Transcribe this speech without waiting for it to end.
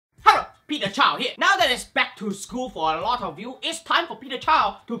Peter Chao here. Now that it's back to school for a lot of you, it's time for Peter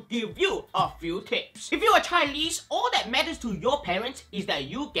Chao to give you a few tips. If you're a Chinese, all that matters to your parents is that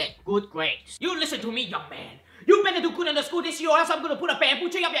you get good grades. You listen to me, young man. You better do good in the school this year or else I'm gonna put a bamboo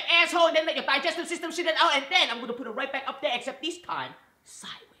tree up your asshole and then let your digestive system shit it out and then I'm gonna put it right back up there, except this time,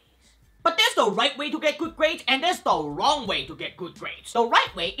 sideways. But there's the right way to get good grades and there's the wrong way to get good grades. The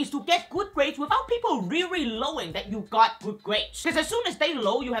right way is to get good grades without people really knowing that you got good grades. Because as soon as they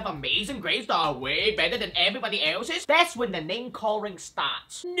know you have amazing grades that are way better than everybody else's, that's when the name calling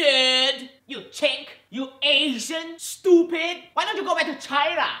starts. Nerd! You chink! You Asian! Stupid! Why don't you go back to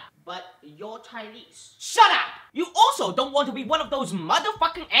China? But you're Chinese. Shut up! You also don't want to be one of those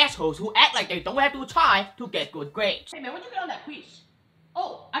motherfucking assholes who act like they don't have to try to get good grades. Hey man, what'd you get on that quiz?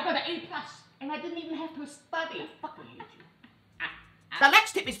 Oh, I got an A+, and I didn't even have to study. Fucking you. The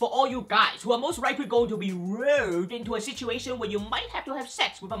next tip is for all you guys who are most likely going to be lured into a situation where you might have to have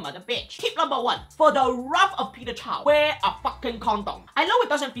sex with a mother bitch. Tip number 1. For the wrath of Peter Chao, wear a fucking condom. I know it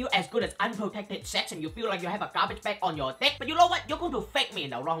doesn't feel as good as unprotected sex and you feel like you have a garbage bag on your dick, but you know what? You're going to thank me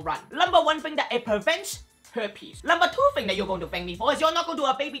in the long run. Number 1 thing that it prevents herpes. Number 2 thing that you're going to thank me for is you're not going to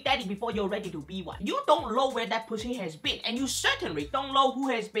a baby daddy before you're ready to be one. You don't know where that pussy has been, and you certainly don't know who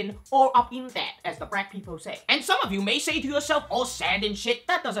has been all up in that, as the black people say. And some of you may say to yourself, all sad and shit,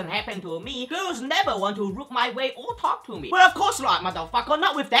 that doesn't happen to me. Girls never want to look my way or talk to me. Well, of course not, motherfucker,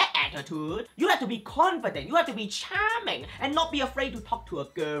 not with that attitude. You have to be confident, you have to be charming, and not be afraid to talk to a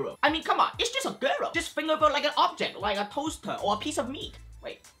girl. I mean, come on, it's just a girl. Just think of her like an object, like a toaster or a piece of meat.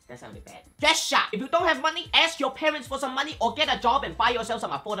 Wait, that sounded bad. Just shut. If you don't have money, ask your parents for some money or get a job and buy yourself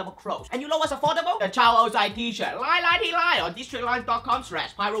some affordable clothes. And you know what's affordable? The Chao outside t-shirt. Lie on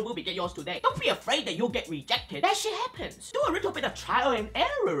districtlines.com/pyroruby. Get yours today. Don't be afraid that you'll get rejected. That shit happens. Do a little bit of trial and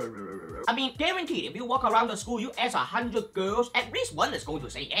error. I mean, guaranteed, if you walk around the school, you ask 100 girls, at least one is going to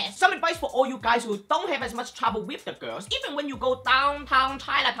say yes. Some advice for all you guys who don't have as much trouble with the girls. Even when you go downtown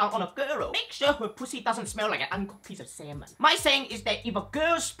Chinatown on a girl, make sure her pussy doesn't smell like an uncooked piece of salmon. My saying is that if a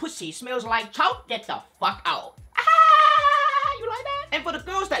girl's pussy smells like Chao, get the fuck out. You like that? And for the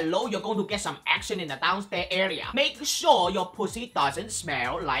girls that know you're going to get some action in the downstairs area, make sure your pussy doesn't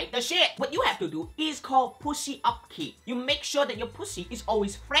smell like the shit. What you have to do is called pussy upkeep. You make sure that your pussy is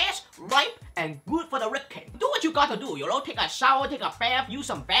always fresh, ripe, and good for the ricking. Do what you gotta do, you know, take a shower, take a bath, use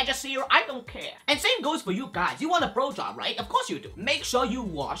some Vagisil, I don't care. And same goes for you guys. You want a bro job, right? Of course you do. Make sure you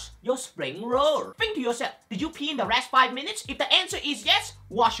wash your spring roll. Think to yourself, did you pee in the last 5 minutes? If the answer is yes,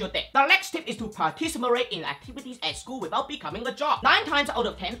 wash your dick. The next tip is to participate in activities at school without becoming a jock. 9 times out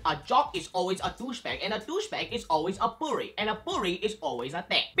of 10, a jock is always a douchebag, and a douchebag is always a bully, and a bully is always a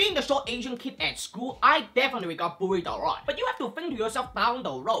dick. Being the short Asian kid at school, I definitely got bullied a lot. But you have to think to yourself down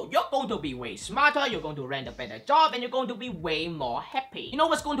the road, you're going to be way smarter, you're going to land a better job, and you're going to be way more happy. You know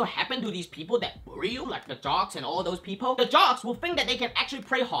what's going to happen to these people that bully you, like the jocks and all those people? The jocks will think that they can actually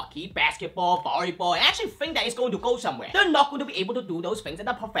play hockey, basketball, volleyball, and actually think that it's going to go somewhere. They're not going to be able to do those things at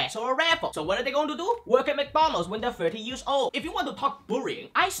the professional level. So what are they going to do? Work at McDonald's when they're 30 years old. If you want to talk bullying,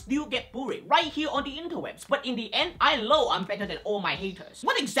 I still get bullied right here on the interwebs, but in the end, I know I'm better than all my haters.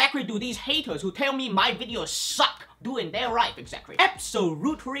 What exactly do these haters who tell me my videos suck do in their life exactly?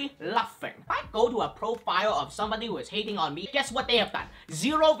 Absolutely nothing. If I go to a profile of somebody who is hating on me, guess what they have done?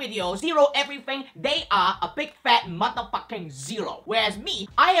 0 videos, 0 everything. They are a big fat motherfucking 0. Whereas me,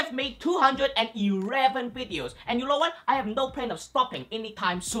 I have made 211 videos. And you know what? I have no plan of stopping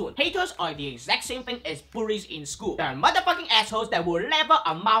anytime soon. Haters are the exact same thing as bullies in school. They're motherfucking assholes that will never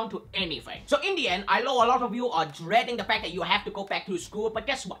amount to anything. So in the end, I know a lot of you are dreading the fact that you have to go back to school, but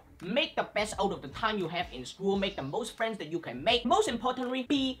guess what? Make the best out of the time you have in school. Make the most friends that you can make. Most importantly,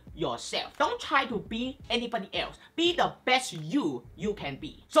 be yourself. Don't try to be anybody else. Be the best you can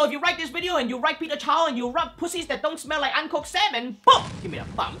be. So if you like this video and you like Peter Chao and you rub pussies that don't smell like uncooked salmon, boom! Give me the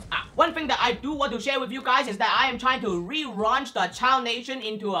thumbs up. One thing that I do want to share with you guys is that I am trying to relaunch the Chao Nation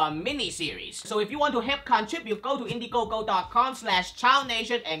into a mini-series. So if you want to help contribute, go to indiegogo.com/Chao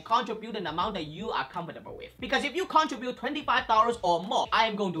Nation and contribute an amount that you are comfortable with. Because if you contribute $25 or more, I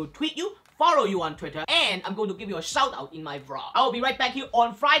am going to tweet you, follow you on Twitter, and I'm going to give you a shout out in my vlog. I will be right back here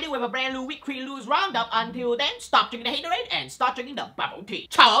on Friday with a brand new weekly news roundup. Until then, stop drinking the haterade and start drinking the bubble tea.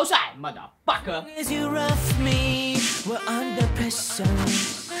 Ciao outside, motherfucker. As you rough me, we're under pressure.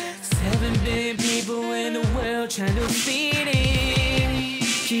 7 billion people in the world trying to feed it.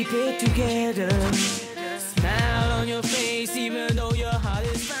 Keep it together. Smile on your face even though your heart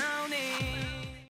is